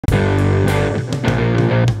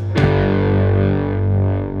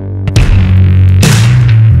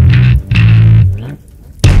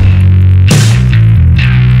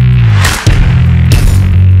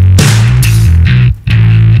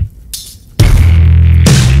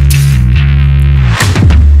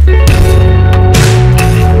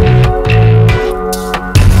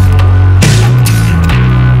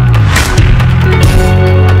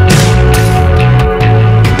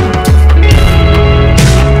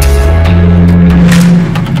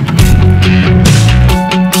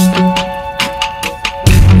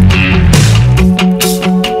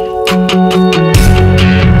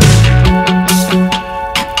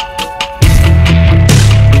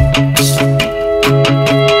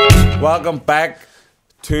Welcome back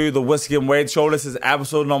to the Whiskey and Wade Show. This is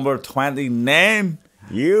episode number 29.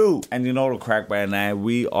 And you know the crack by now.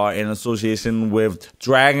 We are in association with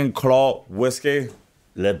Dragon Claw Whiskey.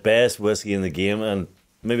 The best whiskey in the game, and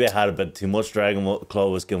maybe I had a bit too much Dragon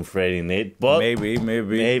Claw whiskey on Friday night, but maybe. You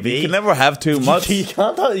can never have too much. You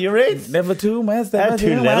can't, you're right. Never too much. Never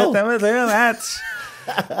too little. Never too much.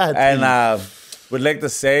 And we'd like to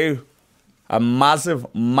say a massive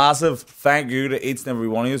thank you to each and every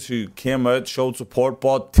one of you who came out, showed support,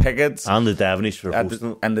 bought tickets. And the Davenies for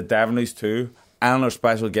hosting. And the Davenies too. And our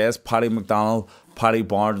special guests, Paddy McDonald, Paddy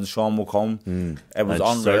Barnes and Sean McComb. It was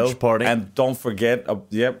unreal. Party. And don't forget,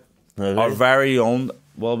 our very own,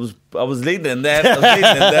 I was leading in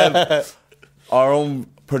that. Our own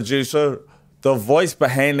producer, the voice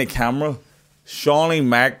behind the camera, Shawnee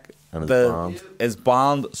Mac, and his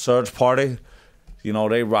band, Search Party. You know,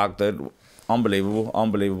 they rocked it.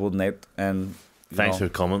 Unbelievable night. And thanks for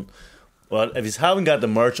coming. Well, if you haven't got the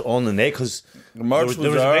merch on the night, because the merch was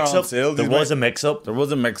there a mix-up. On sale. There was a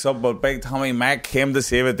mix-up, but Big Tommy Mac came to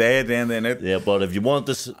save a day at the end of it. Yeah, but if you want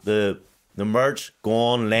the merch, go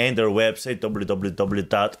online their website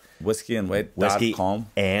www.whiskeyandwait.com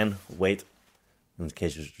and wait. In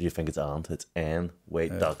case you think it's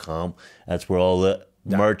andwait.com. That's where all the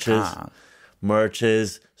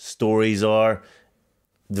merches, stories are.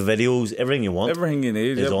 The videos, everything you want, everything you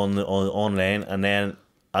need is on online. And then,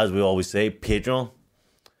 as we always say, Patreon,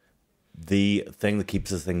 the thing that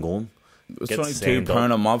keeps this thing going. It's only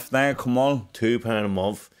 £2 a month now. Come on, £2 a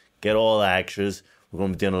month. Get all the extras. We're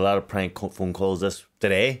going to be doing a lot of prank phone calls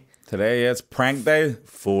today. Today, it's prank day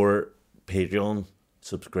for Patreon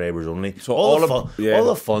subscribers only. So all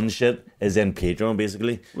the fun shit is in Patreon,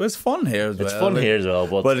 basically. Well, it's fun here as well. It's fun here as well,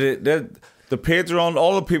 but the Patreon,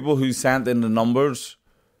 all the people who sent in the numbers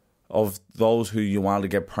of those who you want to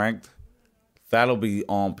get pranked, that'll be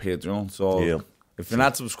on Patreon. So if you're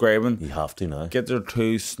not subscribing, you have to now. Get their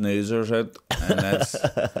 2 snoozers out, and let's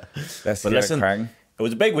get it cracking. It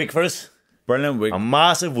was a big week for us. Brilliant week. A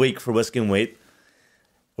massive week for Whiskey and Wait.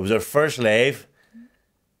 It was our first live.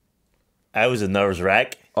 I was a nervous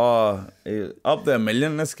wreck. Up to $1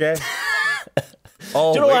 million, this guy. Do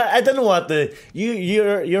you know what? I don't know what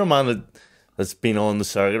you're a man that's been on the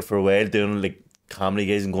circuit for a while, doing like comedy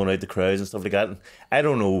gigs and going out to crowds and stuff like that. And I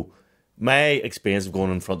don't know. My experience of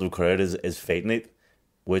going in front of a crowd is fight night,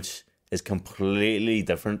 which is completely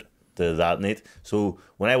different to that night. So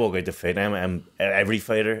when I walk out to fight, every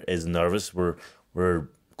fighter is nervous. We're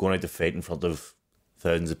going out to fight in front of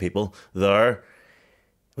thousands of people. It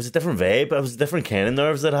was a different vibe. It was a different kind of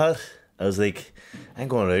nerves that I had. I was like, I'm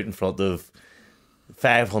going out in front of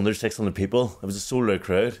 500, 600 people. It was a sold out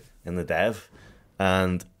crowd in the Dev,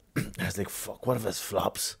 and I was like, fuck, what if this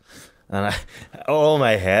flops? And all in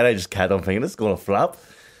my head, I just kept on thinking, it's going to flop.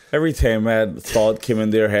 Every time that thought came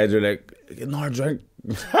into your head, you're like, get another drink.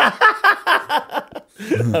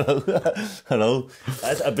 I know.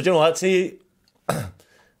 But you know what? See,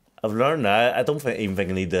 I've learned now, I don't even think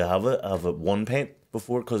I need to have it 1 pint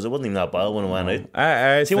before, because it wasn't even that bad when I went out.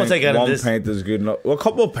 I think once I get 1 pint is good enough. Well, a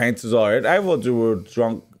couple of pints is alright. I thought you were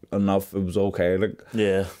drunk enough, it was okay.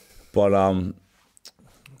 Yeah. But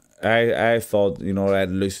I thought, that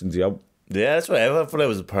loosened you up. Yeah, that's right. I thought it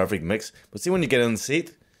was a perfect mix. But see, when you get in the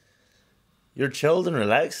seat, you're chilled and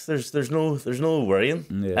relaxed. There's no worrying.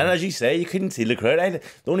 Yeah. And as you say, you couldn't see the crowd.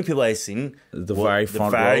 The only people I seen the very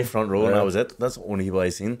front row, and that was it. That's the only people I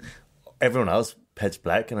seen. Everyone else pitch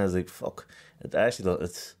black, and I was like, fuck. It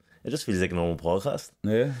just feels like a normal podcast.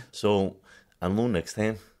 Yeah. So I'll know next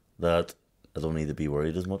time that I don't need to be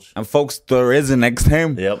worried as much. And folks, there is a next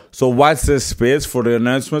time. Yep. So watch this space for the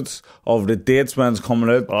announcements of the dates when's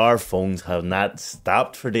coming out. Our phones have not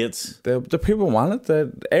stopped for dates. The people want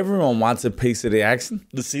it. Everyone wants a piece of the action.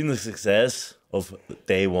 They've seen the success of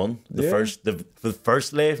day one. The first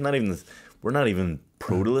live, we're not even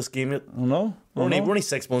pro to this game yet. No. We're only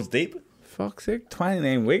 6 months deep. Fuck's sake,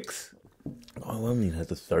 29 weeks. Oh, we haven't even hit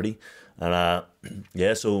the 30. And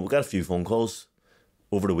yeah, so we got a few phone calls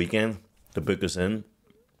over the weekend to book us in.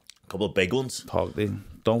 A couple of big ones.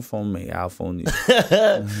 Don't phone me, I'll phone you.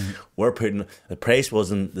 We're putting the price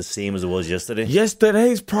wasn't the same as it was yesterday.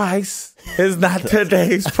 Yesterday's price is not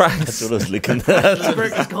today's price. That's what I was looking at.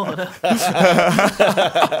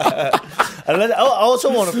 And I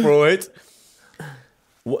also want to throw out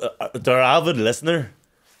their avid listener,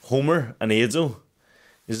 Homer and Edzo.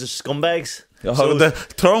 These are scumbags.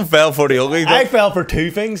 Tyrone fell for the ugly. I fell for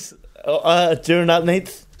two things during that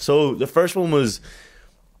night. So the first one was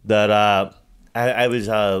that I was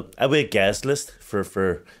a guest list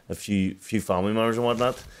for a few family members and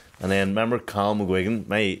whatnot. And then remember Carl McGuigan,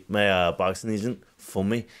 my boxing agent, phoned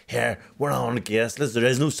me. Here, we're not on the guest list. There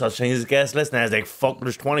is no such thing as a guest list. And I was like, fuck,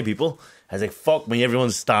 there's 20 people. I was like, fuck me,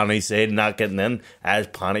 everyone's standing outside, not getting in. I was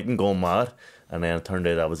panicking, going mad. And then it turned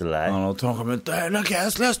out that was a lie. Oh no, talking about the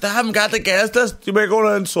guest list. They haven't got the guest list. You may go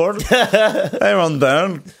down and sort it. They run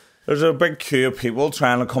down. There's a big queue of people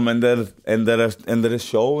trying to come into the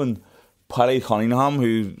show, and Paddy Cunningham,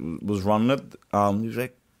 who was running it, he was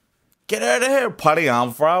like, "Get out of here!" Paddy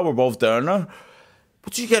and Farah were both down there.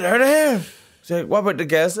 But you get out of here. He's like, "What about the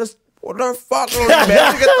guest list?" What the fuck are you meant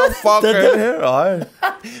to get the fuck out of here? Aye.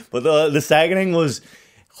 But the second thing was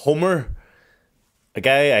Homer, a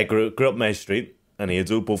guy I grew up my street, and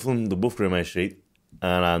Edzo, both of them, they both grew up my street,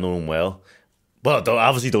 and I know him well. But I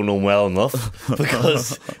obviously don't know him well enough,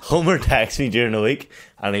 because Homer texted me during the week,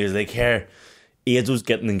 and he was like, "Here, Edzo's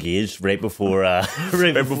getting engaged right before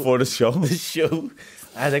before the show." The show.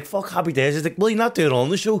 I was like, fuck, happy days. He's like, well, you're not doing it on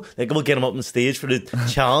the show. Like, we'll get him up on stage for the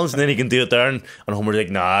challenge, and then he can do it there. And Homer's like,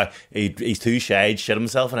 nah, he's too shy, he'd shit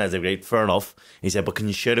himself. And I was like, right, fair enough. He said, but can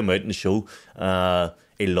you shout him out in the show?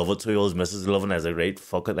 He'll love it, so all his missus love it. And I was like, right,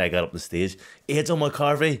 fuck it. And I got up the stage. It's on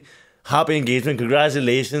McCarthy. Happy engagement,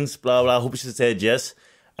 congratulations, blah, blah. I hope she said yes.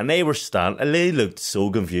 And they were standing, and they looked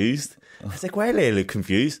so confused. I was like, why do they look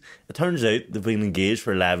confused? It turns out they've been engaged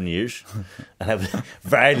for 11 years. And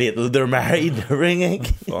very late, they're married, they're ringing.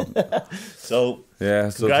 So,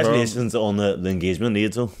 congratulations on the engagement,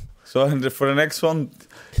 Edzo. So, for the next one,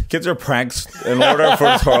 kids are pranks in order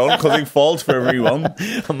for Tyrone, because he falls for every one.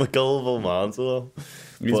 I'm a gullible man, so.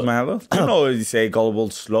 He's mad. Do you know when you say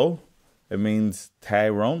gullible slow? It means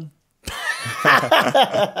Tyrone.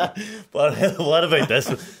 But what about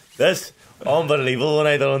this unbelievable when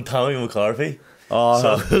I done on Tommy McCarthy. Then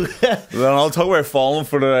I'll talk about falling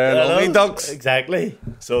for the lovely ducks. Exactly.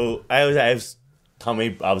 So I was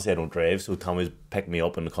Tommy, obviously I don't drive, so Tommy picked me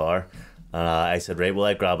up in the car, and I said, right, well,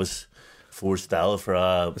 I grab us 4 Stella for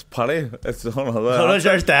it's Paddy. It's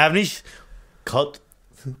Davnish cut.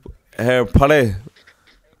 Hey, Paddy.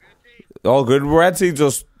 All good. We're actually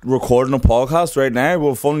just recording a podcast right now.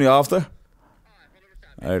 We'll phone you after.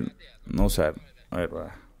 Alright, no sad. Alright,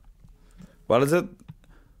 bye. What is it?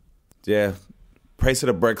 Yeah, price of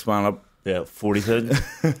the bricks, man, up. Yeah, 40,000.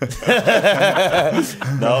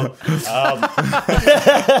 No.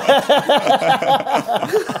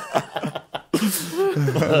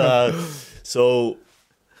 So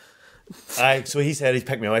he said he'd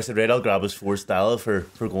pick me up. I said, right, I'll grab us 4 Stella for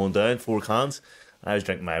going down, 4 cans. I was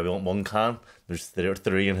drinking we want 1 can. There's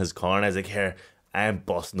 3 in his car, and I was like, here, I'm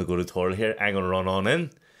busting to go to the toilet here. I'm going to run on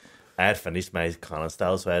in. I had finished my can of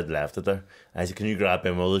Stella, so I had left it there. I said, can you grab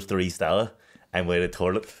him all those 3 Stella? I'm way to the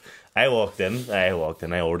toilet. I walked in, I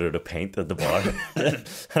ordered a pint at the bar. And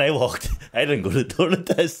I didn't go to the toilet.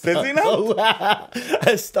 Did you not?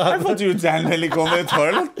 I thought you were genuinely going to the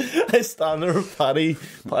toilet. I stand there with Paddy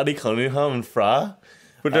Cunningham and Fra.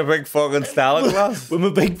 With the big fucking Stella glass? With my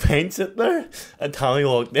big pint sitting there. And Tommy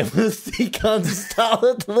walked in with 3 cans of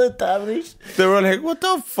Stella to the tavernish. They were like, what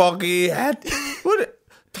the fuck are you at? What?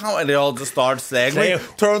 Tommy, they all just start saying,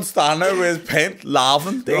 Tyrone standing there with his pint,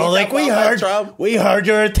 laughing. They're all like, we heard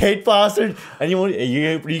you're a tight bastard. And you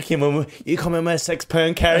come in with a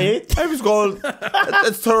 £6 carry. I was going,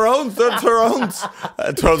 it's Tyrone's, they're Tyrone's.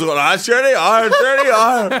 Tyrone's going, sure they are.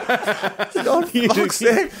 Oh, fuck's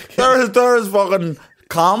sake. They're his fucking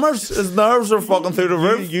commerce. His nerves are fucking through the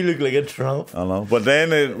roof. You look like a Trump. I know. But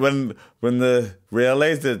then when they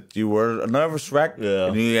realised that you were a nervous wreck,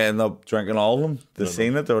 and you end up drinking all of them, they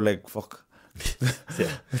seen it, they were like, fuck.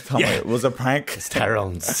 It was a prank. It's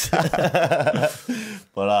Tyrone's. But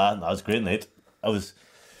that was a great night. I was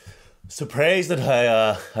surprised at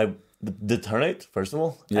how the turnout, first of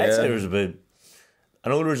all. Yeah. I'd say there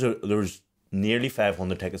was there was nearly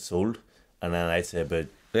 500 tickets sold, and then I'd say about...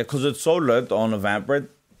 Yeah, because it's sold out on Eventbrite.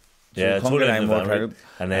 So yeah, it's sold out on Eventbrite.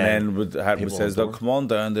 And then says, look, come on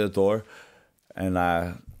down to the door. And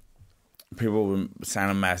people were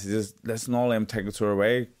sending messages, listen, all them tickets are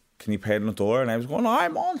away. can you pay in the door? And I was going,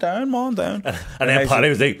 I'm on down. And then Paddy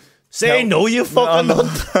was like, say no, you fucking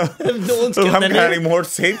nut. No one's getting in any more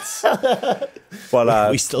seats.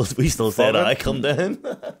 But we still said, I come down.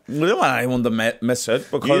 We don't want anyone to miss it,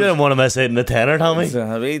 because you didn't want to miss out in the tenner, Tommy. It's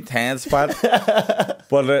a wee 10 spot.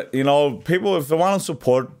 But you know, people, if they want to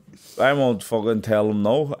support, I won't fucking tell them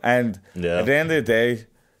no. And at the end of the day,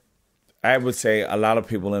 I would say a lot of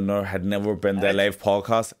people in there had never been to a live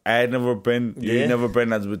podcast. I had never been. You'd never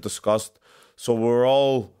been, as we discussed. So we're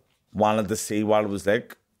all wanted to see what it was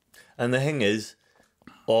like. And the thing is,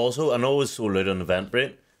 also, I know it was sold out on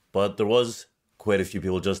Eventbrite, but there was quite a few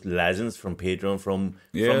people, just legends from Patreon, from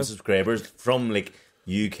subscribers, from like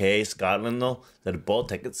UK, Scotland and all, that had bought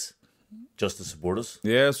tickets just to support us.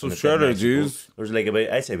 Yeah, so sure they do. There was like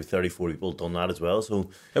I'd say about 34 people done that as well. So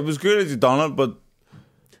it was good as you done it, but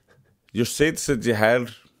your seats that you had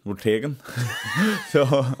were taken.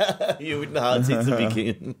 So you wouldn't have seats to be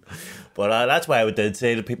keen. But that's why I did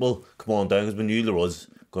say to people, come on down, because we knew there was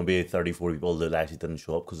going to be 34 people that actually didn't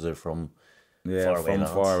show up because they're from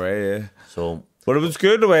far away. Yeah. So, but it was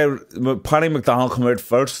good the way Paddy McDonald come out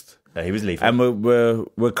first. Yeah, he was leaving, and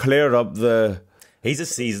we cleared up the. He's a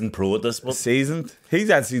seasoned pro at this point. Seasoned. He's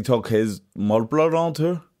actually took his Mudblood on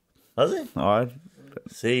tour. Has he? Alright.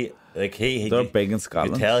 See, like they're big in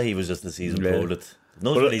Scotland. You could tell he was just a seasoned pro that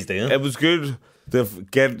knows what he's doing. It was good to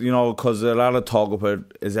get, you know, because a lot of talk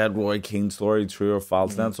about, is that Roy Keane story true or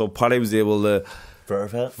false? Then so Paddy was able to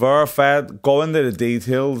verify, go into the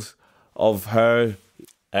details of how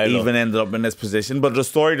even ended up in this position. But the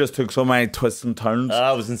story just took so many twists and turns.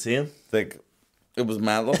 I was insane. Like, it was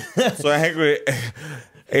mental. So I think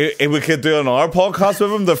if we could do another podcast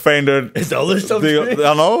with him to find out his other stuff. I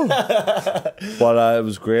know. But it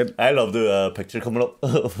was great. I love the picture coming up.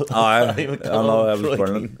 I know, that was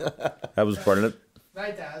brilliant. That was brilliant.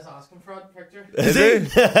 My dad's asking for a picture. Is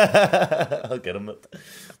he? I'll get him it.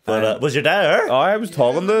 But was your dad there? Oh, I was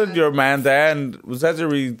talking to your man there, and was that your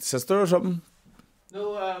wee sister or something?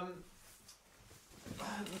 No,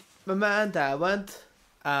 my man and dad went,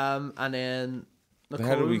 and then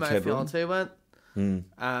Nicole, my fiance, went.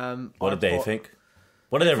 What did they think?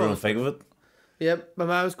 What did everyone think of it? Yep, my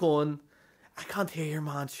man was going, I can't hear your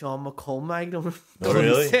man Sean McComb. I don't oh,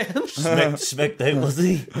 really? Smicked out, was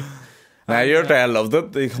he? Now your dad loved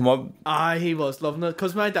it. Did he come up? He was loving it,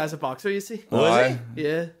 because my dad's a boxer, you see. Was he?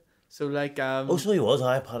 Yeah. So like so he was,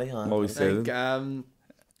 Paddy. Always said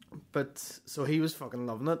but so he was fucking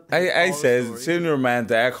loving it. I said, seeing your man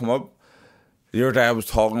dad come up, your dad was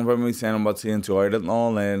talking about me, saying how much he enjoyed it and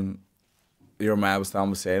all, and your man was down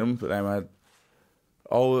beside him, but I went,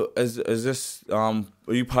 oh, is this are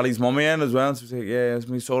you Paddy's mummy in as well? And so he said, yeah, it's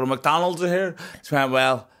me. So the McDonald's are here. So I went,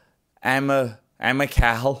 well, I'm a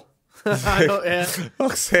Cahill. I know, yeah.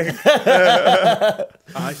 Fuck's sake.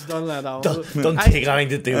 I should don't let out. Don't take anything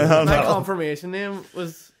to do with it. My confirmation name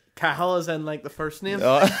was Cahill, as in like the first name,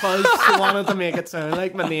 because she wanted to make it sound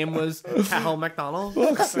like my name was Cahill McDonald.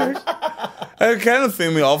 Fuck's sake. It kind of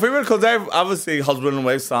threw me off even, because I've obviously husband and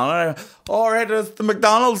wife standing there. Alright, it's the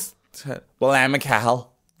McDonald's. Well, I'm a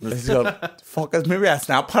Cahill. Fuck, maybe I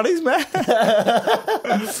snap Paddy's, man.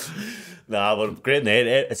 Nah, but great night.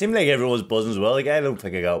 It seemed like everyone was buzzing as well. Like, I don't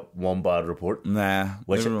think I got one bad report. Nah.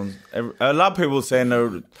 A lot of people saying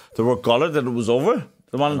they were gutted that it was over.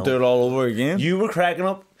 They wanted to do it all over again. You were cracking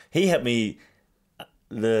up. He hit me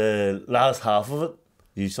the last half of it.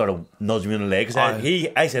 You sort of nudged me in the leg. Cause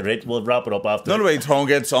I said, right, we'll wrap it up after. Not the way Tyrone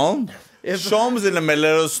gets on. Sean was in the middle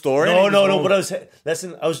of the story. No, but I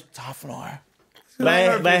was half an hour.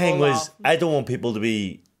 My thing was, I don't want people to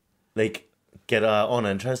be like get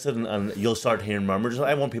uninterested and you'll start hearing murmurs.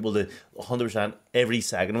 I want people to 100% every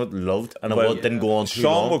second of it loved, and it didn't go on too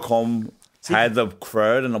long. Sean will come, had the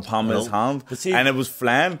crowd in the palm of his hand, and it was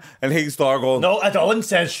flying, and he started going, no, I wouldn't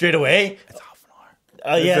say it straight away. It's half an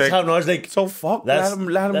hour. Yeah, it's half an hour. It's like, so fuck, let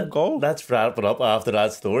him go. Let's wrap it up after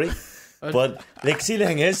that story. But like, see, the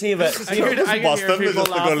thing is, see, I hear people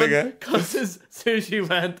laughing because as soon as you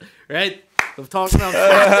went, right, I'm talking about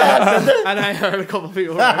and I heard a couple of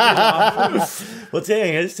people laughing. But the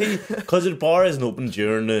thing is, see, because the bar isn't open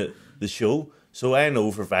during the show, so I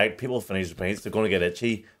know for a fact people finish the pints, they're going to get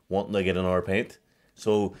itchy wanting to get another pint.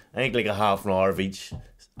 So I think like a half an hour of each,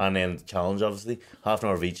 and then the challenge, obviously, half an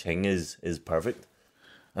hour of each thing is perfect.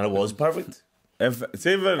 And it was perfect. I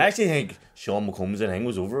actually think Sean McComb's thing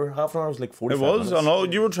was over half an hour. It was like 45 minutes. It was, I know.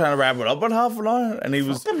 You were trying to wrap it up in half an hour, and he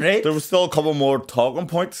was. Right. There was still a couple more talking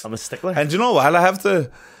points. I'm a stickler. And you know what? I have to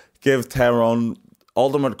give Tyrone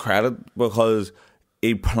ultimate credit, because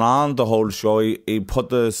he planned the whole show. He put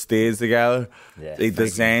the stage together. Yeah, he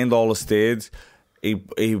designed all the stage. He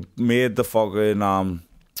made the fucking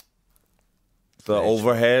the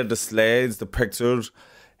overhead, the slides, the pictures.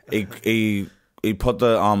 He put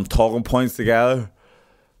the talking points together.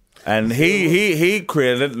 And he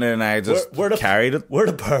created it, and then I just carried it. We're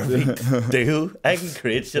the perfect duo. I can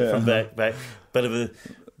create shit from back. Bit of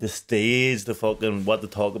the stage, the fucking what to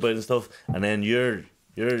talk about and stuff, and then you're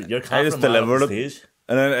I just delivered it. Stage.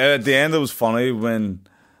 And then at the end, it was funny when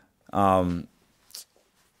we're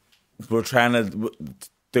trying to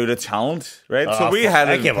do the challenge, right? So we had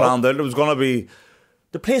it planned out. It was going to be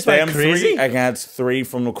the place went crazy 3 against 3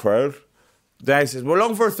 from the crowd. Then I said, we're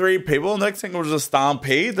looking for 3 people. Next thing, it was a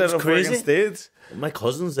stampede at a freaking stage. My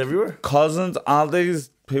cousins everywhere. Cousins,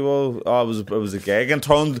 aunties, people. Oh, it was a gig. And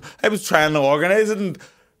Tyrone, I was trying to organise it and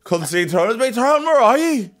couldn't see Tyrone. I was like, Tyrone, where are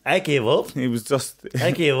you? I gave up. He was just...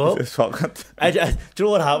 I gave up. Just fucking... Do you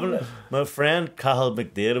know what happened? My friend Cahill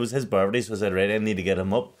McDade, it was his birthday, so I said, right, I need to get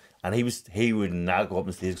him up. And he would not go up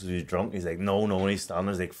on stage because he was drunk. He's like, no, and he's standing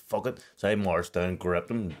there. He's like, fuck it. So I marched down,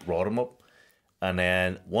 gripped him, brought him up. And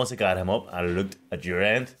then once I got him up, I looked at your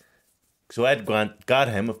end. So I'd got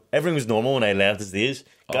him. Everything was normal when I left the stage.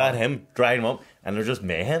 Got him, dried him up, and they're just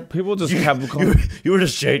mayhem. People just kept coming. You were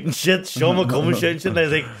just shouting shit. Sean McCollum shouting shit. And I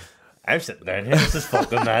was like, I'm sitting down here. This is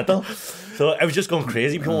fucking mental. So I was just going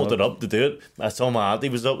crazy. People wanted up to do it. I saw my auntie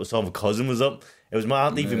was up. I saw my cousin was up. It was my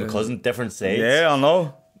auntie and my cousin, different sides. Yeah, I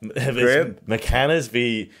know. It was McKenna's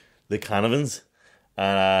be the Canavans.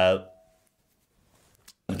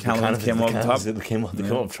 Canavans came up top. They came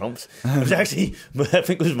up trumps. It was actually, I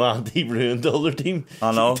think it was my auntie ruined the other team.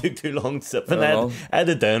 I know. She took too long sipping. I had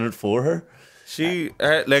to down it for her. She,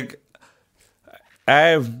 the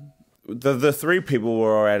 3 people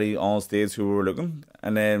were already on stage who were looking.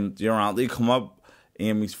 And then your auntie come up,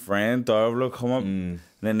 Amy's friend, Darvla, come up. And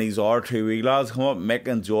then these other 2 wee lads come up, Mick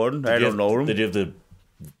and Jordan. I don't know them. Did you have to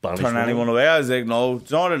turn anyone away? I was like, no, do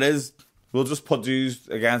you know what it is? We'll just put you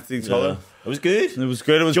against each other. It was good. It was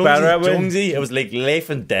good. It was better that way. Jonesy, it was like life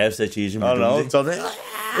and death situation. I know. If any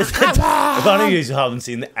of you haven't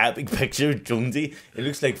seen the epic picture of Jonesy, it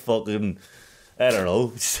looks like fucking, I don't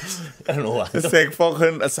know. I don't know what. It's like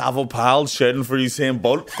fucking a Savile Pal shouting for Usain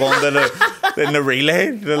Bolt going to in the relay,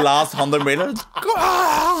 the last 100 metres.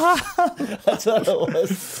 That's what it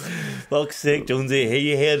was. Fuck's sake,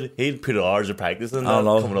 Jonesy. He'd put hours of practice in that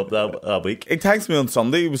coming up that week. He texted me on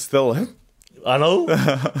Sunday. He was still hit. I know.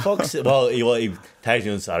 Fuck's sake. Well, he texted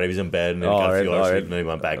me on Saturday. He was in bed and then he got a few hours sleep and then he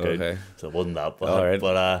went back out. So it wasn't that bad.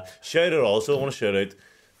 But shout out also. I want to shout out.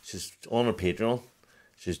 She's on her Patreon.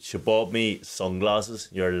 She bought me sunglasses.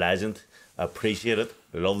 You're a legend. I appreciate it.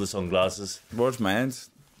 I love the sunglasses. Where's mine?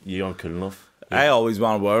 You aren't cool enough. I always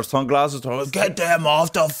want to wear sunglasses. Get them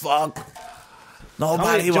off the fuck.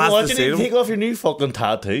 Nobody wants to see them. Take off your new fucking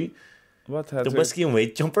tattoo. What tattoo? The whiskey and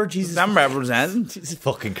weight jumper. Jesus. I'm representing. Jesus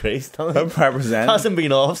fucking Christ. I'm representing. Hasn't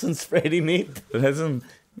been off since Friday night. It hasn't.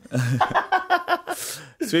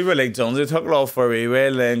 So we were like Jonesy took it off for a wee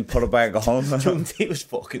while and put it back on. Jonesy was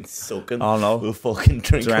fucking soaking. Oh no. With fucking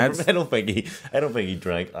drinking. I don't think he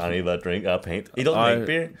drank any of that drink, that pint. He doesn't drink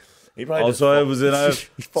beer. He probably also it was in a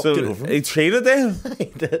he treated them. He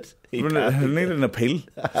did. He needed an appeal.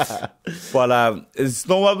 But it's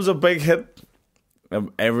what was a big hit.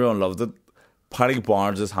 Everyone loved it. Paddy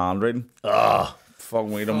Barnes' handwriting. Fuck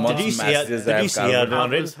me, the much messages Did you see it?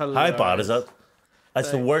 Hilarious. How bad is that?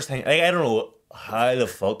 That's the worst thing. I don't know how the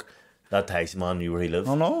fuck that taxi man knew where he lived.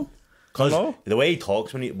 I know. Because the way he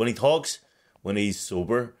talks when he talks when he's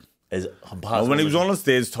sober is when he was on the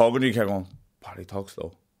stage talking, you kept going, Paddy talks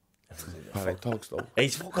slow. Paddy talks slow.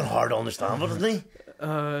 He's fucking hard to understand, isn't he?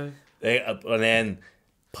 And then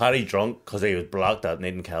Paddy drunk because he was blocked that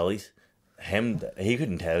night in Kelly's. He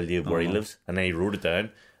couldn't tell you where he lives, and then he wrote it down,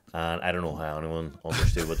 and I don't know how anyone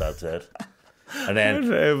understood what that said. And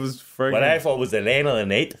then it was what I thought was the line of the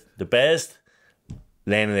night, the best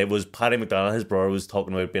line of the night was Paddy McDonald, his brother, was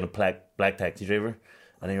talking about being a black taxi driver,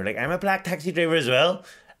 and then you're like, I'm a black taxi driver as well.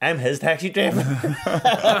 I'm his taxi driver.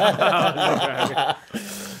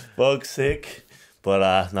 Fuck's sake.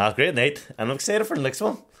 But great night, and I'm excited for the next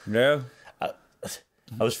one. Yeah. I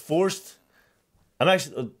was forced. I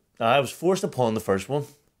was forced upon the first one.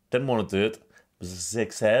 Didn't want to do it. It was a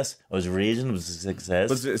success. I was raging. It was a success.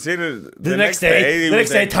 But see, the next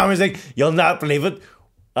day, Tommy's like, "You'll not believe it.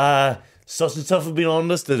 Such and stuff have been on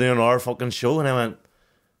this. They're doing our fucking show." And I went,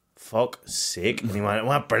 "Fuck's sake!" And he went, "It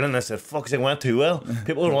went brilliant." I said, "Fuck's it went too well.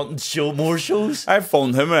 People are wanting more shows." I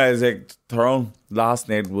phoned him and I was like, "Tyrone, last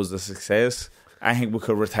night was a success. I think we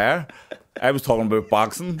could retire." I was talking about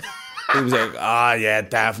boxing. He was like, yeah,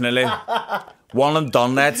 definitely. One and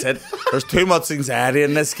done, that's it. There's too much anxiety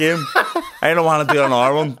in this game. I don't want to do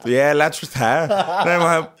another one. Yeah, let's retire. And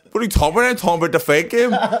I went, What are you talking about? I'm talking about the fake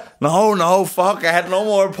game. No, fuck. I had no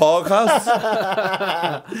more podcasts.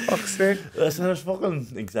 Fuck's sake. Listen, I was fucking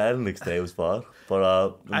excited next day was bad.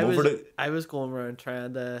 But I was going around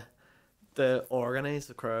trying to organise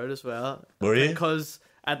the crowd as well. Were you? Because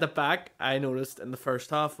at the back, I noticed in the first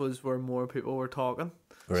half was where more people were talking.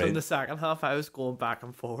 Right. So in the second half, I was going back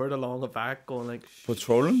and forward along the back, going like...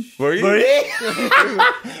 Patrolling? Were you?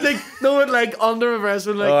 like, no one like under a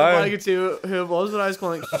wrestling, like I could see who it was, but I was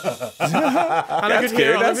going like... and I could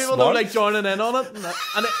hear other people though, like joining in on it.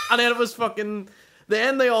 And then it was fucking...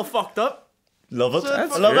 Then they all fucked up. Love it. So I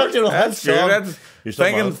love that. That's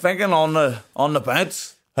good. Thinking on the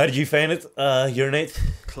bounce. How did you find it? Your night?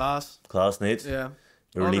 Class night? Yeah.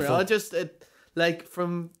 Unreal. Like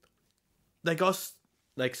from like us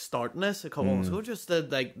like starting this a couple months ago, just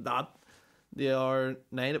like that the hour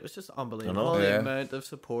night, it was just unbelievable the amount of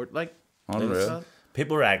support. Like unreal.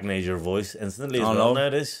 People recognise your voice instantly as well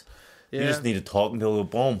nowadays. You just need to talk and people go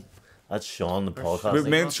boom. That's Sean the podcast.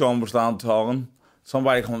 Me and Sean were standing talking.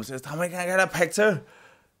 Somebody comes and says, Tommy, can I get a picture?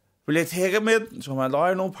 Will you take it, mate? So I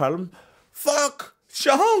went, no problem. Fuck!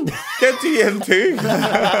 Sean! Get the in too!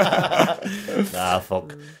 Nah,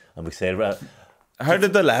 fuck. I'm excited about it. How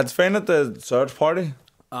did the lads find it, the search party?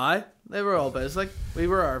 Aye, they were all busy. Like, we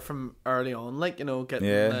were out from early on, like, you know, getting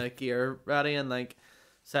the gear ready and, like,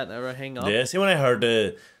 setting everything up. Yeah, see, when I heard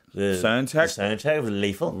the sound check, it was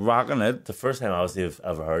lethal. Rocking it. The first time I was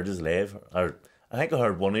ever heard is live. Or I think I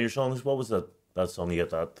heard one of your songs. What was that song you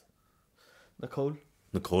got that?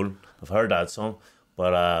 Nicole. I've heard that song.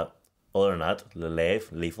 But other than that, live,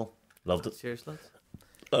 lethal. Loved it. Seriously.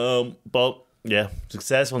 But yeah,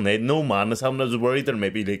 successful night. No madness happened. I was worried there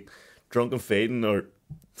might be like drunken fading or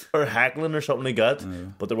heckling or something like that.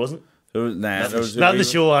 But there wasn't. There was not in the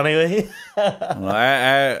show anyway.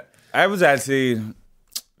 I was actually,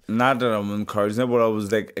 not that I'm encouraging it, but I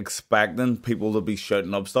was like expecting people to be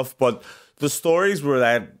shouting up stuff. But the stories were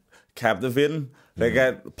that captivating.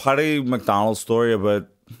 Like Paddy McDonald's story about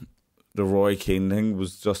the Roy Keane thing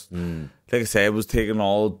was just, like I said, it was taking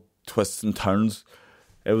all twists and turns.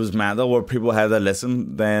 It was mental where people had to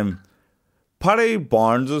listen. Then Paddy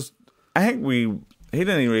Barnes, I think he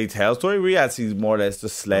didn't even really tell a story. We actually more or less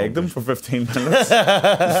just slagged him for 15 minutes.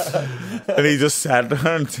 And he just sat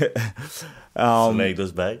there and slagged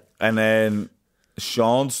us back. And then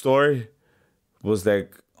Sean's story was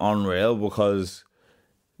like unreal because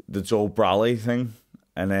the Joe Brawley thing.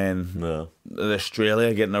 And then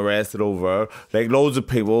Australia getting arrested over. Like loads of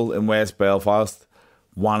people in West Belfast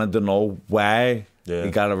wanted to know why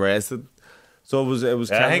he got arrested. So it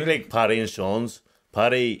was I think like Paddy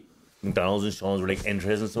McDonald's and Sean's were like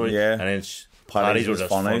interesting stories. Yeah. And then Paddy's were just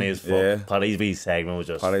funny as fuck. Yeah. Paddy's wee segment was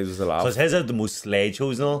just... Paddy's was a laugh. Because his had the most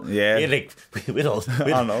slideshows and all. Yeah. He had like...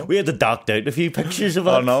 we had to docked out a few pictures of it.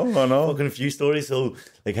 I know. Fucking a few stories. So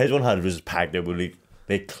like his one was packed out with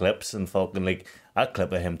like clips and fucking like... That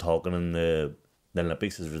clip of him talking in the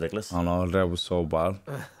Olympics is ridiculous. I know, that was so bad.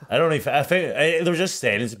 I don't know if... I think there was just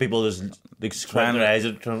silence of people just like squinting their eyes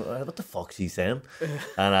at what the fuck's he saying?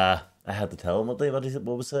 And I had to tell him what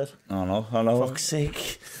was said. I know. Fuck's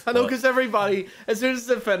sake. I know, because everybody, as soon as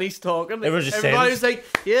they finished talking, everybody was like,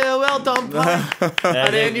 yeah, well done, Paddy.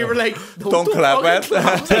 And then you were like, don't clap, man.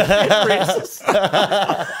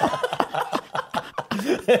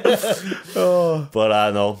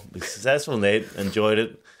 But no, successful night, enjoyed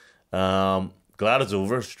it. Glad it's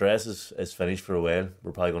over. Stress is finished for a while.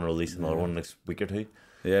 We're probably going to release another one next week or two.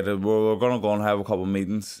 Yeah, we're going to go and have a couple of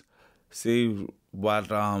meetings, see what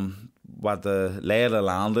the lay of the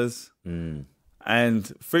land is,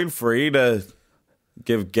 and feel free to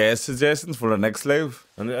give guest suggestions for the next live.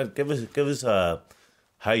 And give us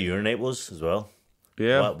how your night was as well.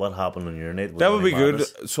 Yeah, what happened on your night? That would be good.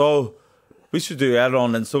 So we should do that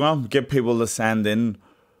on Instagram. Get people to send in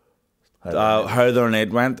how their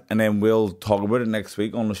night went, and then we'll talk about it next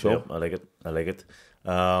week on the show. Yep, I like it.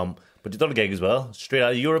 But you done a gig as well. Straight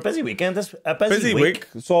out, you were a busy weekend. A busy week.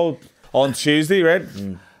 So on Tuesday, right?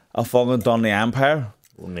 I fucking done the Empire.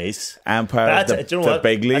 Oh, nice. Empire, the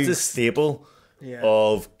big league. That's a staple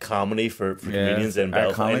of comedy for comedians in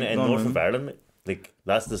Belfast, in North of Ireland. Like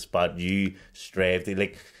that's the spot you strive to.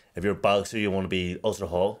 Like if you're a boxer, you want to be Ulster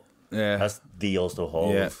Hall. Yeah, that's the Ulster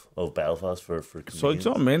Hall of Belfast for comedians. So do you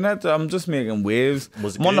know what I mean? That I'm just making waves.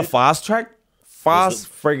 I'm on the fast track.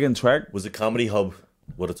 Friggin' track. Was the Comedy Hub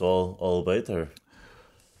what it's all about, or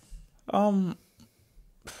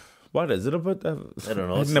what is it about? I don't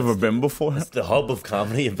know. I've never been before. It's the hub of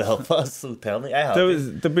comedy in Belfast. So tell me, I have.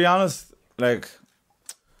 To be honest, like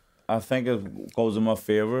I think it goes in my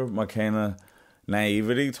favour. My kind of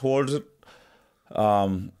naivety towards it.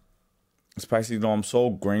 especially though I'm so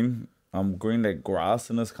green. I'm green like grass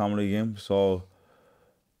in this comedy game, so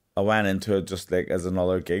I went into it just like as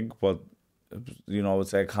another gig. But you know,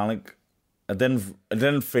 it's iconic. I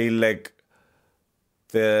didn't feel like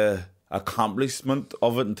the accomplishment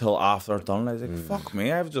of it until after I'd done it. I was like, fuck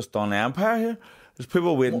me, I've just done Empire here. There's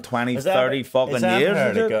people waiting 20, 30 fucking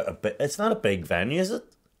years. Like it's not a big venue, is it?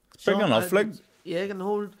 It's big enough, like. Yeah, it can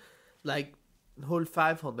hold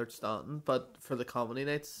 500 standing, but for the comedy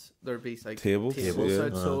nights there'd be like tables yeah.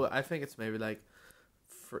 out, so I think it's maybe like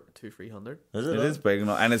 200-300. Is it? It is big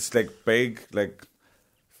enough, and it's like big, like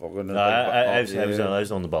fucking. No, I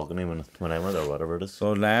was on the balcony when I went or whatever it is.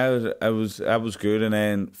 So now I was good, and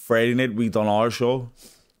then Friday night we done our show,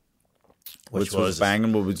 which was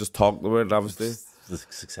banging, but we just talked about it obviously. The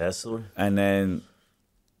success story. And then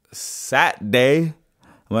Saturday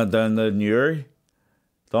I went down to Newry.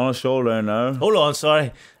 Done a show down there. Hold on,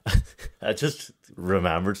 sorry. I just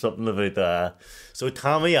remembered something about so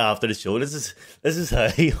Tommy after the show. This is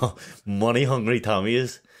how money hungry Tommy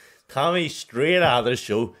is. Tommy straight after the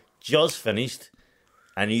show just finished,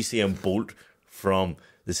 and you see him bolt from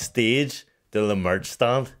the stage to the merch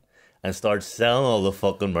stand and start selling all the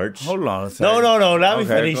fucking merch. Hold on a second. No. Let me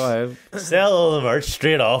finish. Go ahead. Sell all the merch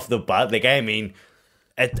straight off the bat. Like, I mean.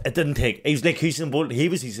 It didn't take. He was like Usain Bolt. He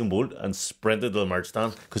was Usain Bolt and sprinted to the merch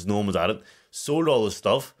stand because no one was at it. Sold all the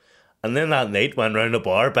stuff, and then that night went round the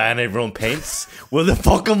bar buying everyone paints with the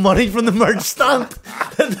fucking money from the merch stand.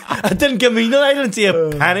 It didn't give me nothing. I didn't see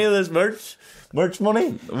a penny of this merch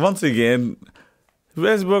money. Once again, we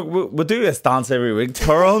do this dance every week.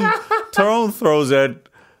 Tyrone throws out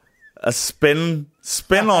a spin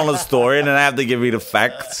on a story, and then I have to give you the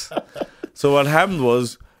facts. So what happened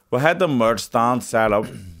was, we had the merch stand set up,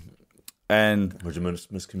 and there was a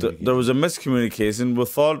miscommunication. There was a miscommunication. We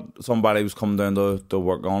thought somebody was coming down to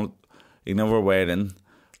work on it. He never weighed in.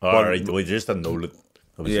 Alright, we just didn't know that.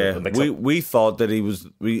 Yeah, we thought that he was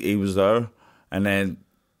there, and then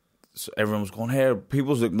everyone was going, "Hey,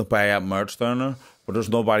 people's looking to buy that merch down there, but there's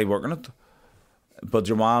nobody working it." But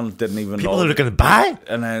your man didn't even know. People are looking to buy.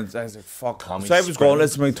 And then I was like, "Fuck." So I was going,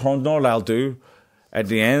 "Listen, my turn. No, I'll do." At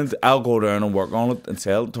the end, I'll go down and work on it and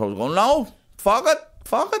sell it. I was going, no, fuck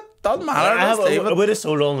it, doesn't matter. It would have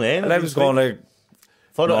so long then. And I was going like,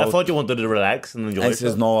 I thought you wanted to relax and enjoy it. I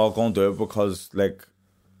says, no, I'll go and do it because like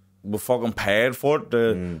we fucking paid for it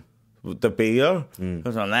to be here. I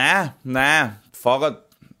was like, nah, fuck it,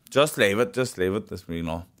 just leave it. That's you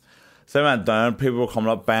know. So I went down. People were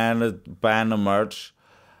coming up buying the merch,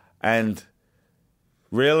 and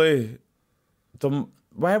really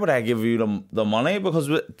why would I give you the money? Because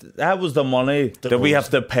that was the money that we have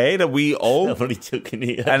to pay, that we owe. I'm only joking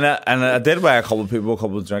here. And I did buy a couple of people a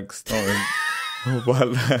couple of drinks. But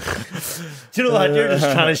do you know what? You're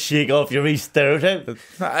just trying to shake off your wee stereotype.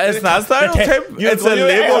 It's not stereotype. It's a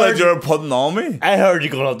label that you're putting on me. I heard you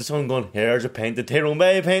going up to someone going, "Here's a pint." Did Tyrone buy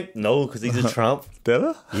a pint? No, because he's a tramp. Did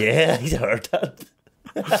I? Yeah, he's heard that.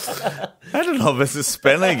 I don't know if this is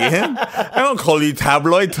spin again. I don't call you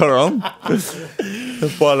tabloid, Tyrone.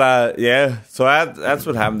 But yeah, so that's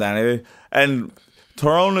what happened anyway. And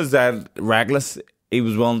Tyrone is that reckless. He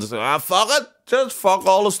was willing to say, fuck it, just fuck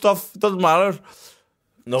all the stuff. It doesn't matter.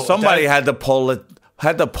 No, somebody had to pull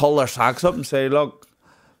their socks up and say, look.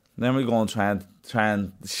 Then we go and try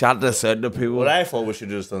and shout this out to people. What I thought we should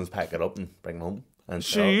just done is pack it up and bring it home. And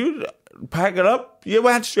so you pack it up? You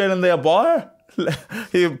went straight into a bar.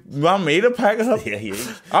 You want me to pack it up? Yeah.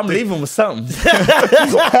 I'm leaving with something.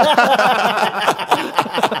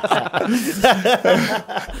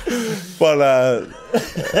 But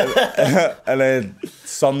and then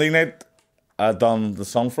Sunday night I done the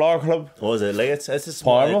Sunflower Club. What was it like? It's a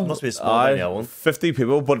small. It must be a small one. 50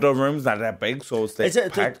 people, but the room's not that big, so it's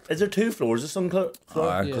like packed. Is there 2 floors of Sunflower?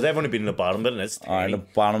 Because I've only been in the bottom bit, and it's tiny. The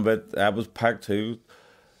bottom bit that was packed too.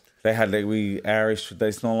 They had like wee Irish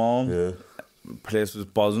traditional on. Yeah. Place was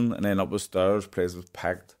buzzing, and then up the stairs, place was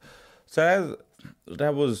packed. So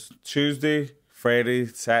that was Tuesday, Friday,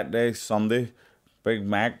 Saturday, Sunday. Big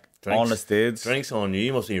Mac on the stage. Drinks on you.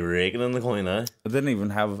 You must be raking in the coin now. I didn't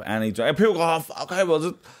even have any drink. People go, fuck, how was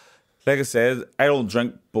it? Like I said, I don't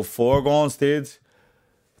drink before going on stage.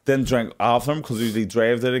 Didn't drink after them because I usually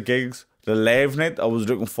drive to the gigs. The live night, I was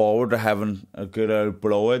looking forward to having a good old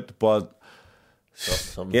blowout, but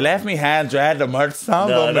you left me high and dry at the merch stand.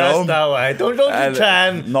 No, that's not right. Don't you try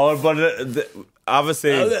and... No, but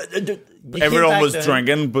obviously everyone was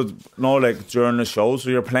drinking, but no, like during the show, so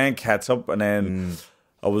you're playing catch up, and then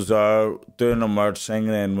I was doing the merch thing,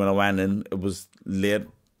 and then when I went in, it was late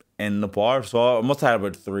in the bar, so I must have had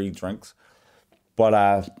about 3 drinks. But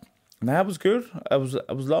it was good. I was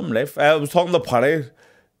loving life. I was talking to Paddy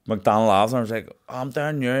McDonald laughs and I was like, oh, I'm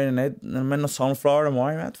down here and I'm in the sunflower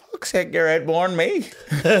tomorrow, man. Fuck's sake, you're out more than me.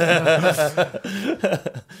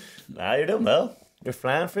 Nah, you're doing well. You're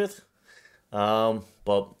flying for it.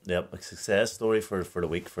 But yeah, a success story for the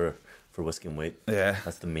week for Whiskey and Wheat. Yeah.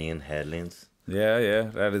 That's the main headlines. Yeah,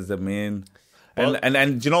 that is the main.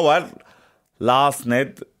 And do you know what? Last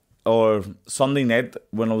night or Sunday night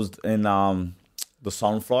when I was in the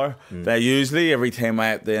Sunflower, they usually every time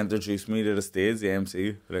they introduce me to the stage, the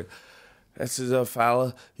MC, like, this is a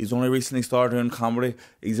fella. He's only recently started doing comedy.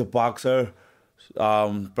 He's a boxer.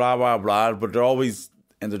 Blah blah blah. But they're always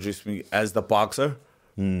introduce me as the boxer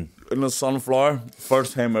in the Sunflower.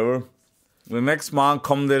 First time ever. The next man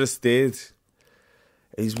come to the stage.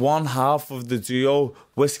 He's one half of the duo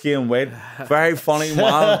Whiskey and Wheat. Very funny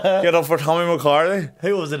man. Get up for Tommy McCarthy.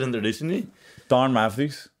 Who was it introducing you? Darren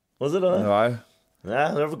Matthews. Was it? Aye.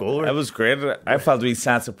 Yeah, never go. It was great. I felt we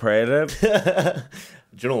sense of pride in it. Do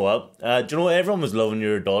you know what? Do you know everyone was loving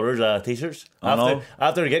your daughter's t-shirts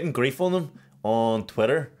after getting grief on them on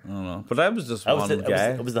Twitter? I don't know, but I was just one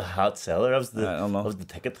guy. It was the hot seller. I was the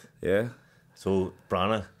ticket. Yeah. So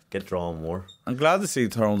Branna, get drawing more. I'm glad to see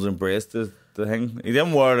Tyrone's embraced the thing. He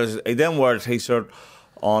didn't wear a t-shirt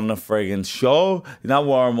on the friggin' show. He's not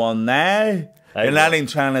wearing one now. You're not even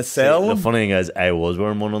trying to sell them. The funny thing is, I was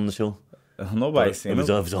wearing one on the show. Nobody's seen it.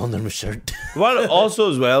 It was under my shirt. Well, also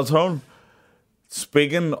as well, Tyrone,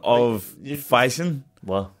 speaking of fashion,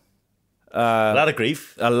 what? A lot of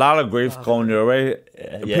grief. A lot of grief going your way.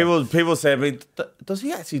 Yeah. People say to me, does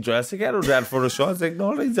he actually dress again or that for the show? I was like,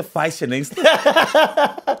 no, he's a fashionista.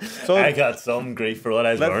 So I got some grief for what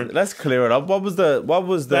I was wearing. Let's clear it up. What was the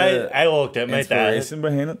I walked in, my dad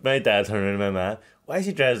behind it? My dad turned around to my man. Why is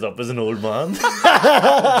he dressed up as an old man?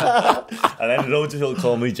 And then loads of people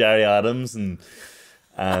call me Jerry Adams and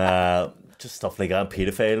just stuff like that,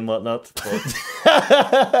 paedophile and whatnot.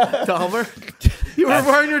 Dahmer? You were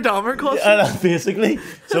wearing your Dahmer costume? Basically.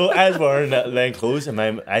 So I was wearing line clothes and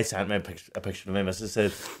I sent a picture to my missus,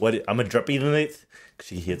 said, "What? I'm a drippy tonight." Because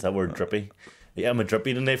she hates that word, drippy. Yeah, I'm a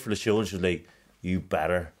drippy tonight for the show. And she was like, you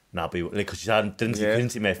better not be, like, because she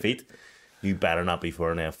couldn't see my feet. You better not be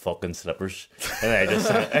wearing them fucking slippers. And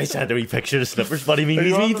I sent a wee picture of the slippers. What do you mean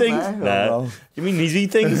these wee things? Nah. You mean these wee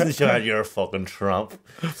things? And she went, you're a fucking tramp.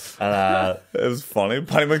 And it was funny.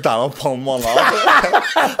 Paddy McDonald pulled one off.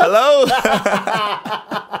 Hello.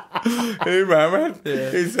 You remember it? Yeah.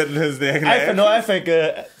 He's sitting his neck. I think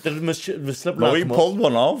the slip. No, he pulled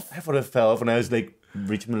one off. I thought it fell off when I was like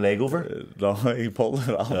reaching my leg over. No, he pulled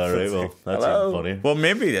it off. All right, well, that's even funny. Well,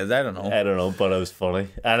 maybe it is. I don't know, but it was funny.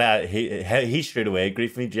 And he straight away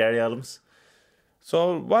griefed me, Jerry Adams.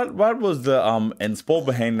 So what was the inspo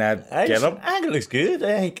behind that get-up? I think it looks good.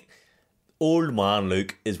 I think old man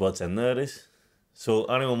look is what's in there. It is. So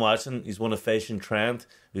anyone watching, he's one of fashion trend.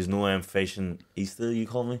 There's no fashion Easter, you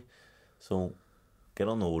call me. So get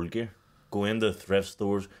on the old gear. Go into thrift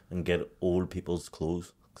stores and get old people's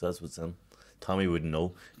clothes, because that's what's in. Tommy wouldn't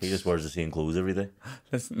know. He just wears the same clothes every day.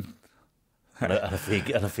 Listen, and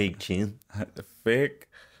a fake chain. Fake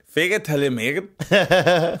it till you make it.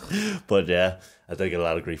 But yeah, I did get a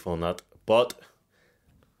lot of grief on that. But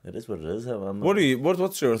it is what it is.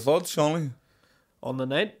 What's your thoughts, Shawnee? On the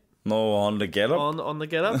night? No, on the get up. On the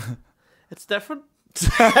get up. It's different.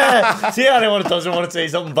 See, anyone doesn't want to say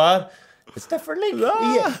something bad. It's different,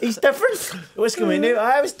 like. He's different. Whiskey and Wheat.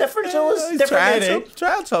 I was different, so it was different.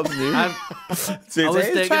 Try something new. I was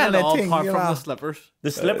thinking it all apart from the slippers.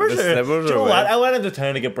 The slippers? The slippers. Do you know what? I went into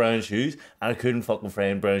town to get brown shoes, and I couldn't fucking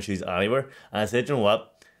find brown shoes anywhere. And I said, you know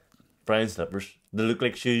what? Brown slippers. They look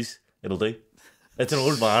like shoes. It'll do. It's an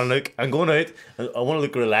old man look. I'm going out. I want to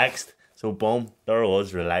look relaxed. So, boom. There I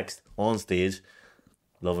was, relaxed, on stage,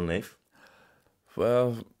 loving life.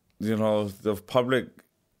 Well, you know, the public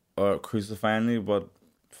are crucifying me, but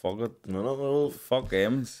fuck it. No. Fuck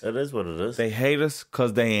them. It is what it is. They hate us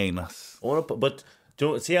because they ain't us. But do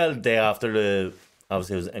you know, see how the day after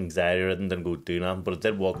obviously it was anxiety ridden, didn't go do nothing, but I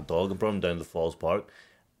did walk a dog and brought him down to Falls Park.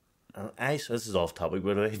 And this is off topic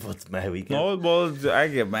by the way, but it's my weekend. No, well, I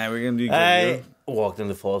get my weekend. I walked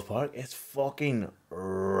into Falls Park. It's fucking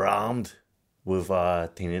rammed with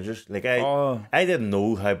teenagers. Like I didn't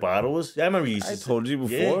know how bad it was. I remember I told you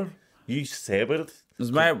before. Yeah, you used to say about it.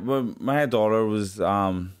 My daughter was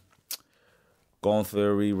going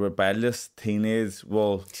through a wee rebellious teenage.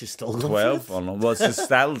 Well, she's still 12. Oh no, well, she's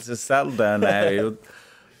settled down now.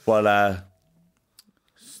 But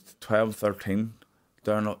 12, 13.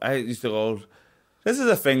 Don't know. I used to go. This is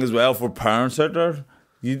a thing as well for parents out there.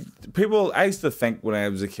 I used to think when I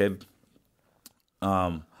was a kid,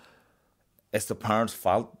 it's the parents'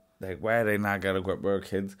 fault like, why do they not get equipped with their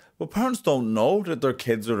kids? But parents don't know that their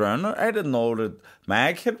kids are down there. I didn't know that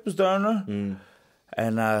my kid was down there.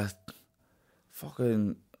 And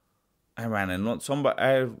fucking, I ran in with somebody.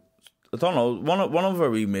 I don't know. One of our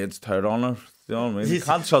wee mates tired on her. You know what I mean? You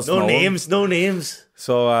can't trust no names.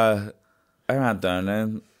 So I ran down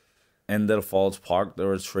in into the Falls Park. There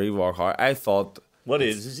was 3 walk hard. I thought, what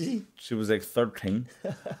is she? She was like 13.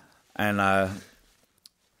 And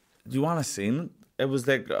do you want to see it? It was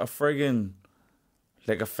like a friggin',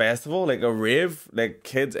 like a festival, like a rave, like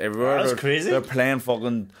kids everywhere. That's crazy. They're playing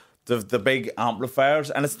fucking the big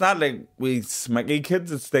amplifiers, and it's not like we smicky kids.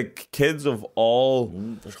 It's like kids of all.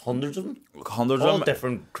 There's hundreds of them. All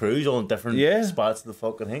different crews, all different spots of the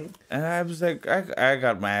fucking thing. And I was like, I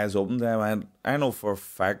got my eyes open there, man. I know for a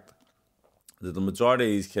fact that the majority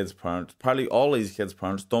of these kids' parents, probably all these kids'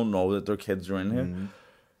 parents, don't know that their kids are in here,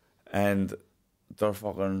 and they're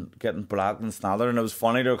fucking getting blacked and snathered. And it was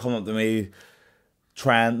funny, they were coming up to me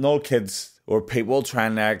no kids or people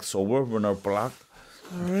trying to act sober when they're blacked.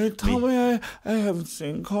 Alright, Tommy, I haven't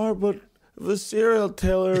seen car, but if a serial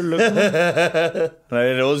killer looking and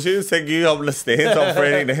I know you think you up the stage on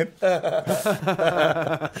Friday night.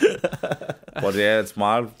 But yeah, it's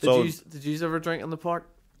mad. Did you ever drink in the park?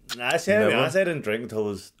 I didn't drink until I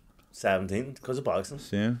was 17 because of boxing.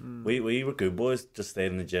 Yeah. We were good boys, just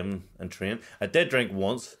stayed in the gym and trained. I did drink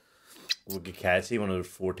once with Gakachi when I was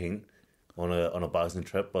 14 on a boxing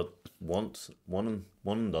trip, but one and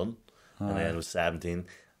done. And then I was 17.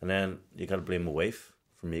 And then you got to blame my wife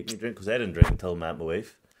for making me drink, because I didn't drink until I met my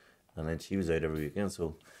wife. And then she was out every weekend,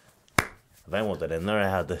 so if I wanted in there, I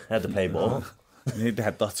had to play ball. You need to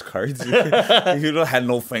have Dutch cards. You had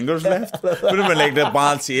no fingers left. Would have been like the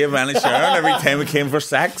band save and Sharon every time we came for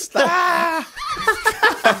sex. What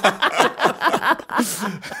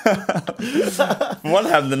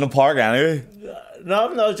happened in the park anyway?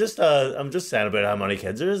 No, just I'm just saying about how many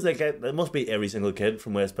kids there is. Like, it must be every single kid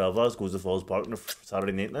from West Belfast goes to Falls Park on a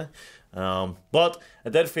Saturday night now. But I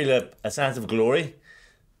did feel a sense of glory.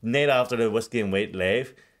 Night after the Whiskey and Wait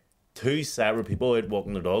live, 2 separate people out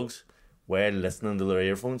walking their dogs while listening to their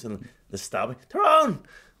earphones, and they stopped me, Tyrone!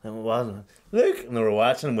 And look, and they were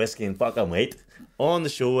watching Whiskey and fucking Wait on the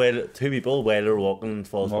show while 2 people while they were walking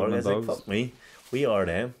Falls Park. I was like, fuck me, we are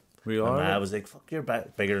them. We are. And I was like, fuck, you're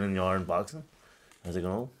bigger than you are in boxing. I was like,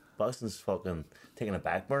 oh, boxing's fucking taking a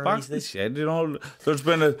back burner. Boxing's shit, you know. There's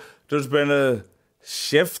been a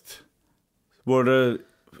shift where the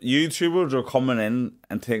YouTubers are coming in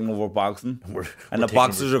and taking over boxing, and the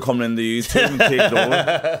boxers are coming into YouTube and taking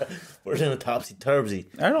over. We're in a topsy-turvy.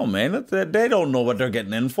 I don't mean it. They don't know what they're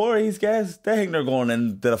getting in for, these guys. They think they're going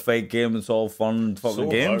into the fake game. It's all fun fucking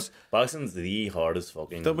games. Hard. Boxing's the hardest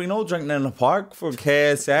fucking... There'll be no drinking in the park for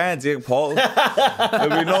KSI and Jake Paul. There'll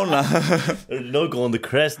be no that. There's no going to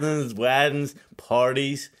christenings, weddings,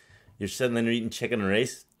 parties. You're sitting there eating chicken and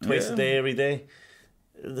rice twice a day, every day.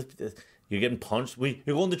 You're getting punched.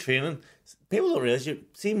 You're going to training. People don't realise, you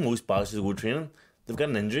see most boxers who go training, they've got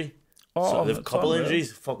an injury. So they've a couple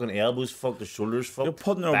injuries, fucking elbows, fuck the shoulders, fuck. You're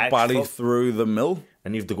putting your body through the mill.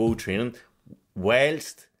 And you have to go training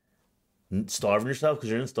whilst starving yourself, because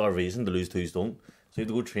you're in starvation to lose 2 stone. So you have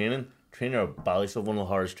to go train your belly stuff, one of the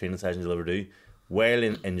hardest training sessions you'll ever do, while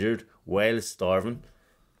injured, while starving,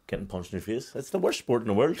 getting punched in your face. It's the worst sport in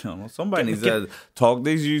the world. You know, somebody needs to talk to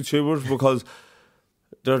these YouTubers, because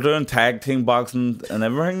they're doing tag team boxing and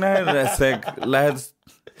everything now. And it's like, lads,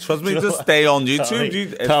 trust me, just stay on YouTube.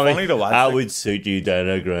 It's funny to watch. I would suit you down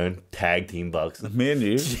the ground. Tag team boxing. Me and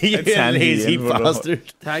you. You lazy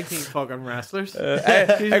bastard. Tag team fucking wrestlers.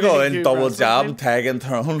 I go in double jab, tagging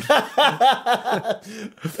Tyrone. Out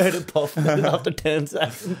of puff after 10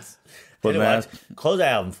 seconds. But man, because I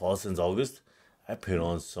haven't fought since August, I put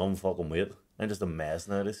on some fucking weight. I'm just a mess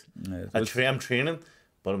nowadays. Yeah, I'm training,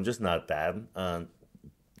 but I'm just not bad. And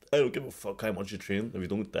I don't give a fuck how much you train. If you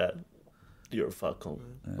don't that, you're a fat cunt.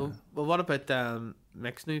 Yeah. Well, what about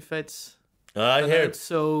mixed new fights? I heard.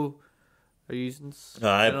 So, are you using?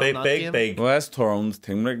 Big. Well, that's Tyrone's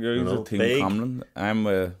team. Like, you're using Team Camlin. I'm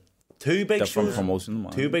a 2 big different shows. Promotion.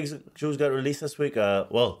 Man. 2 big shows got released this week.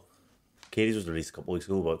 Well, Katie's was released a couple weeks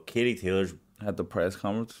ago, but Katie Taylor's had the press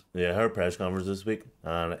conference. Yeah, her press conference this week,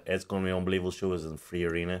 and it's going to be an unbelievable show. It's in Free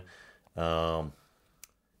Arena.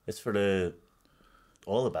 It's for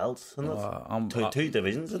all the belts, isn't it? Two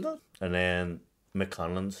divisions, isn't it? And then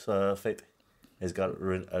McConnell's fight has got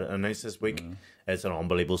announced this week. It's an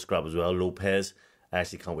unbelievable scrap as well. Lopez, I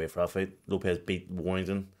actually can't wait for that fight. Lopez beat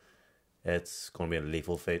Warrington. It's going to be a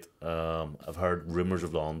lethal fight. I've heard rumours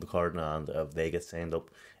of the undercard, and if they get signed up,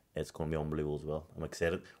 it's going to be unbelievable as well. I'm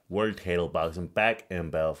excited. World title boxing back in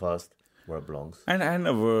Belfast. where it belongs. I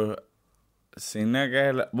never seen that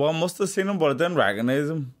guy. Well, I must have seen him, but I didn't recognize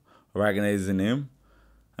him. I recognized the name.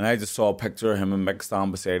 And I just saw a picture of him and Mick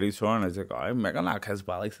standing beside each other, and I was like, I'm Mick, I'm not his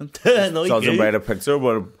Ballington. No, judging by the picture,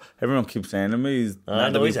 but everyone keeps saying to me he's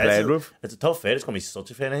not to be played with. It's a tough fight. It's going to be such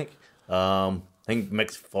a fight, I think. I think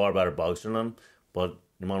Mick's far better boxer than him, but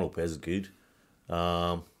Norman Lopez is good.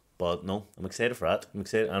 But no, I'm excited for that. I'm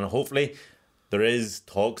excited. And hopefully there is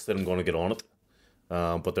talks that I'm going to get on it.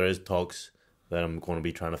 But there is talks that I'm going to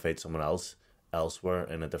be trying to fight someone else elsewhere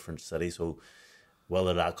in a different city. So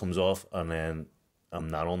whether that comes off and then I'm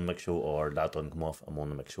not on the Mick show or that doesn't come off, I'm on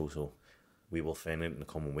the Mick show. So we will find it in the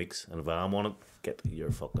coming weeks. And if I am on it, get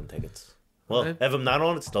your fucking tickets. Well, if I'm not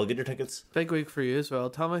on it, still get your tickets. Big week for you as well,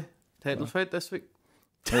 Tommy. Title fight this week.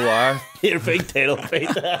 Oh, wow. Your big title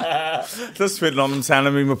fight. This week, London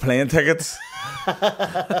sending me my plane tickets.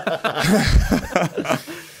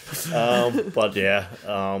 But yeah,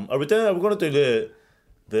 are we going to do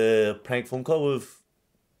the prank phone call with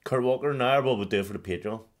Kurt Walker now, or will we do it for the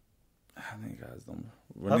Patreon? I think he got his number.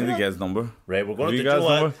 We need to get his number. Right, we're going to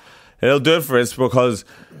do it. He'll do it for us because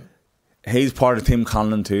he's part of Team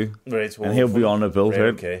Conlon too. Right, so and he'll be on the bill for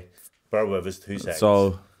it. Okay, bear with us 2 seconds.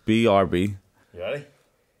 So, BRB. You ready?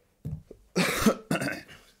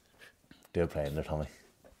 Do a play in there, Tommy.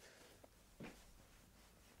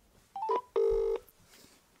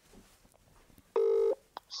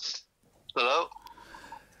 Hello?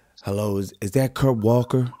 Hello, is that Kurt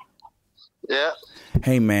Walker? Yeah.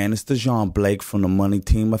 Hey man, it's the Jean Blake from the Money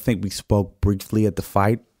Team. I think we spoke briefly at the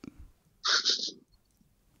fight.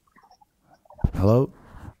 Hello?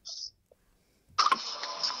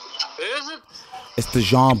 Who is it? It's the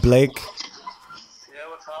Jean Blake. Yeah,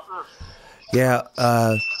 what's happening? Yeah,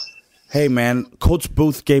 hey man, Coach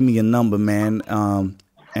Booth gave me your number, man.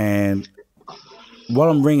 And what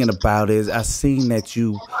I'm ringing about is I seen that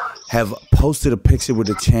you have posted a picture with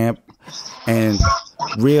the champ, and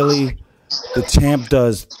really, the champ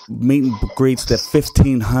does meet and greets at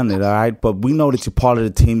 1,500, all right? But we know that you're part of the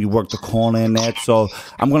team. You work the corner and that, so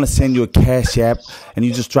I'm gonna send you a cash app, and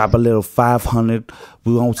you just drop a little 500.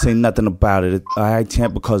 We won't say nothing about it, all right,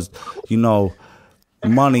 champ? Because you know,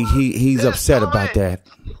 money. He's upset about that.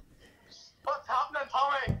 What's happening,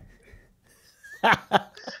 Tommy?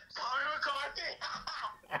 Tommy McCarthy.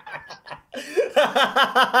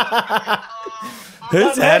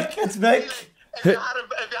 Who's that? It's Mick. If you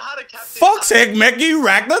had a captain, Fuck's sake, Mick, you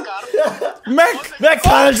racked it. Mick,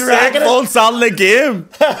 Connor's fuck's racking sake, it. full start of the game.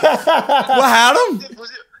 What had him? did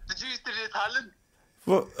you do the Italian?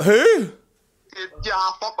 Who?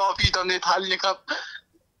 Yeah, fuck off, you done the Italian cup.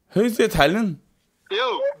 Who's the Italian?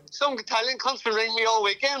 Yo, some Italian cunts been ringing me all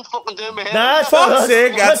weekend, fucking doing my head. Nah, Fuck's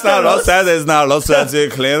sake, that's not us. That is not us. That's you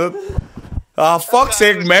clean it. Oh, fuck's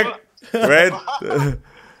sake, Mick. Right.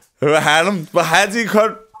 What had him? What had you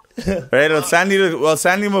cut? Right, I'll send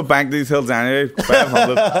you my bank details anyway.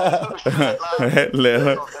 500. Right,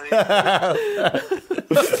 later.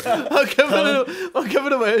 I'll give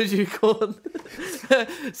it away as you going.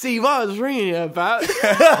 See what I was ringing you about.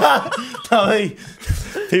 Tommy,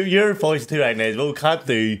 your voice too recognizable. Can't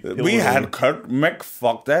do. We had Kurt. Mick,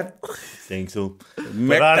 fuck that. I think so.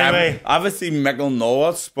 Mick, But anyway, obviously Mick will know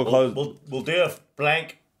us because we'll do a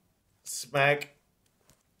blank, smack,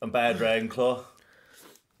 and bad dragon claw.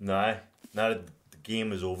 Now that the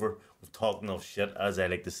game is over, we've talked enough shit, as I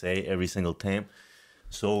like to say every single time.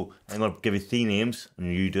 So I'm going to give you 3 names,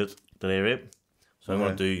 and you do it today, right? So I'm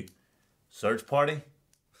going to do search party.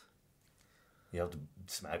 You have to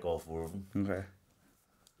smack all 4 of them. okay.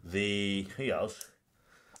 Who else?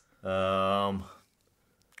 Come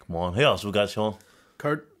on, who else we got, Sean?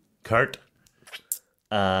 Kurt.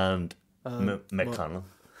 And Mick Conlon.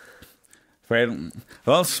 Right.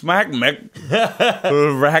 Well, smack Mick.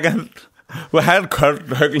 We had Kurt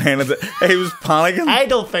Hookland. He was panicking. I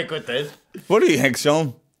don't think we did. What do you think,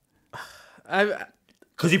 Sean?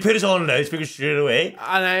 Because he put us on the loudspeaker straight away.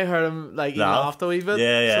 And I heard him like he laughed a wee bit.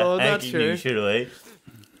 Yeah. So I that's think true. you straight away.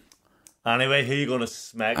 Anyway, who you gonna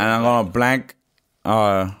smack? And I'm gonna blank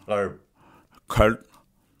or Kurt.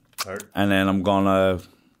 And then I'm gonna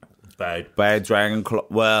buy Dragon Claw.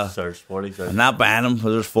 Well, search party. I'm not buying them,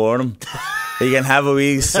 there's 4 of them. You can have a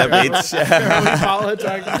wee sip each.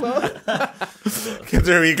 Get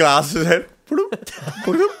their wee glasses out.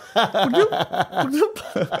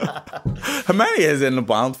 How many is in the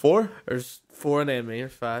band? 4? There's 4 and me, or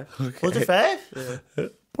 5. Was it 5? Yeah.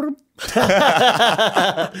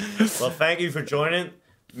 Well, thank you for joining.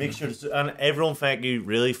 Make sure to, and everyone, thank you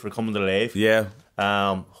really for coming to live. Yeah.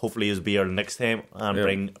 Hopefully, you'll be here next time,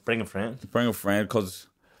 and bring a friend. Bring a friend, because,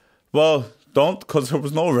 well, don't, because there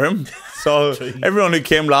was no room. So everyone who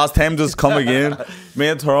came last time just come again. Me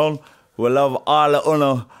and Tyrone, we love all the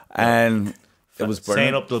honor, and it was brilliant.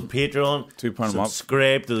 Sign up to the Patreon, £2 a month.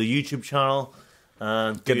 Subscribe to the YouTube channel,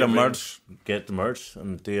 and Get the merch. Get the merch,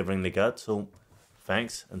 and do everything they got. So,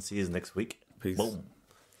 thanks, and see you next week. Peace. Boom.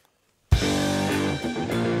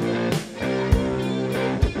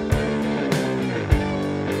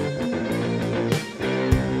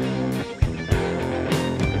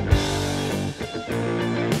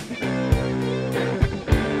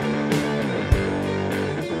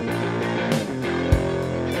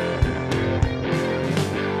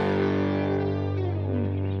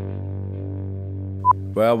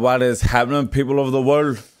 Well, what is happening, people of the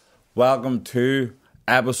world? Welcome to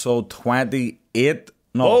episode 28.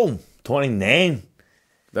 No, 29.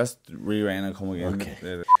 Let's rewrite and come again.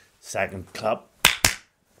 Okay. Second clap.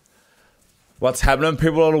 What's happening,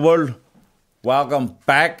 people of the world? Welcome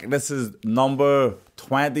back. This is number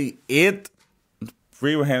 28.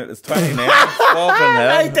 Rewind. It's 29. Fucking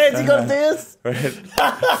hell. I thought you got this.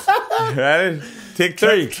 Ready? Take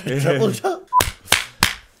 3. Triple jump.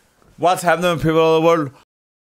 What's happening, people of the world?